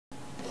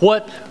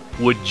What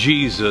would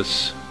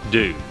Jesus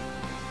do?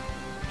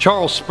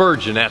 Charles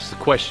Spurgeon asked the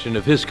question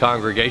of his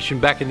congregation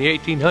back in the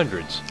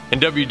 1800s,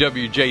 and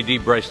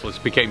WWJD bracelets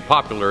became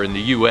popular in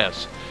the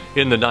U.S.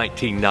 in the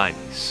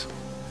 1990s.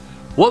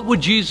 What would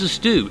Jesus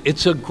do?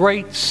 It's a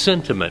great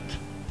sentiment.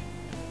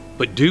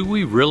 But do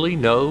we really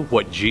know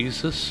what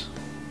Jesus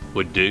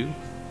would do?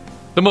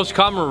 The most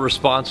common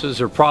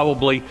responses are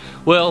probably,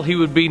 well, he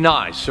would be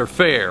nice or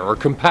fair or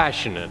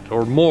compassionate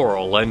or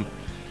moral, and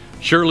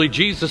surely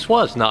Jesus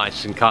was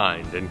nice and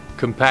kind and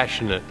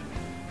compassionate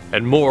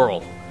and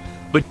moral.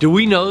 But do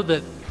we know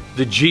that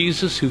the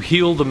Jesus who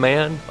healed the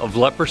man of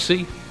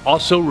leprosy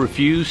also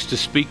refused to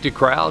speak to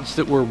crowds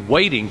that were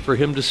waiting for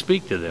him to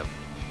speak to them?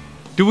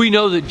 Do we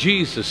know that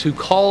Jesus, who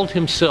called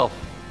himself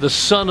the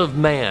Son of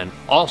Man,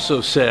 also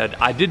said,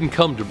 "I didn't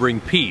come to bring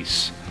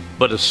peace,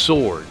 but a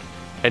sword,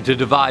 and to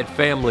divide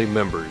family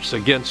members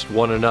against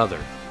one another"?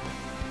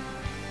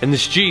 And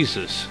this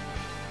Jesus,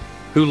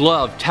 who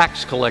loved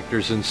tax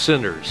collectors and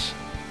sinners,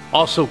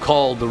 also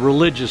called the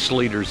religious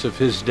leaders of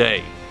his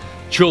day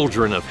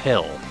children of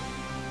hell.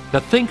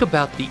 Now think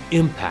about the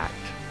impact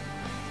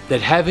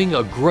that having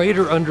a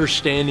greater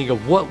understanding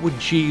of what would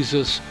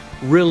Jesus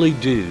really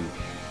do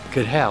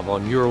could have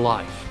on your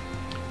life.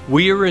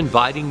 We are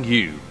inviting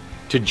you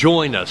to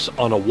join us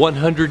on a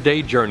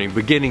 100-day journey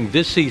beginning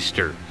this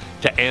Easter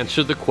to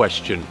answer the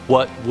question,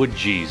 what would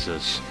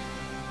Jesus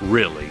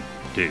really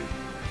do?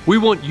 We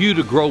want you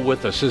to grow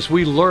with us as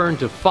we learn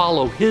to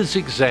follow his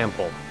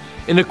example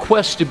in a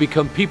quest to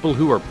become people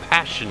who are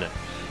passionate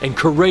and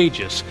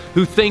courageous,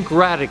 who think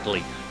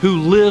radically,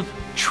 who live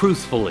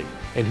truthfully,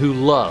 and who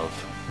love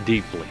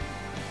deeply.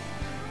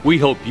 We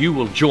hope you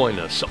will join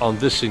us on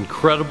this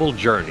incredible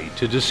journey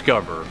to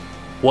discover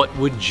what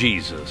would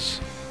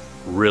Jesus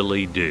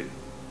really do.